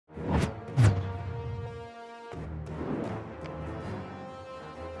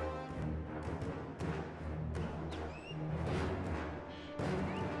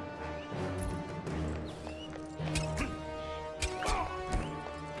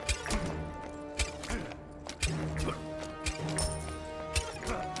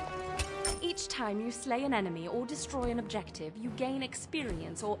time you slay an enemy or destroy an objective, you gain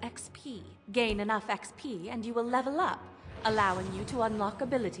experience or XP. Gain enough XP and you will level up, allowing you to unlock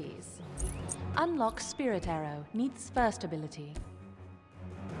abilities. Unlock Spirit Arrow, needs first ability.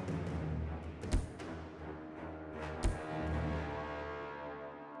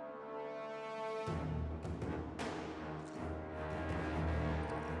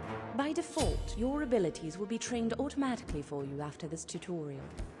 By default, your abilities will be trained automatically for you after this tutorial.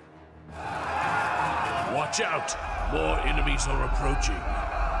 Watch out! More enemies are approaching.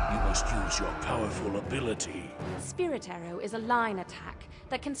 You must use your powerful ability. Spirit Arrow is a line attack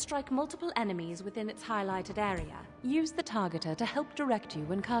that can strike multiple enemies within its highlighted area. Use the targeter to help direct you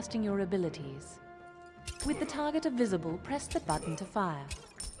when casting your abilities. With the targeter visible, press the button to fire.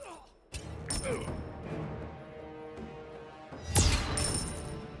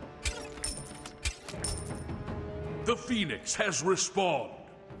 The Phoenix has respawned.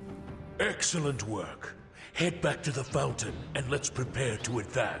 Excellent work. Head back to the fountain and let's prepare to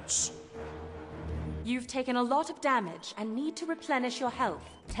advance. You've taken a lot of damage and need to replenish your health.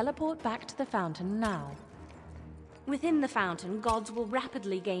 Teleport back to the fountain now. Within the fountain, gods will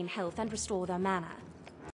rapidly gain health and restore their mana.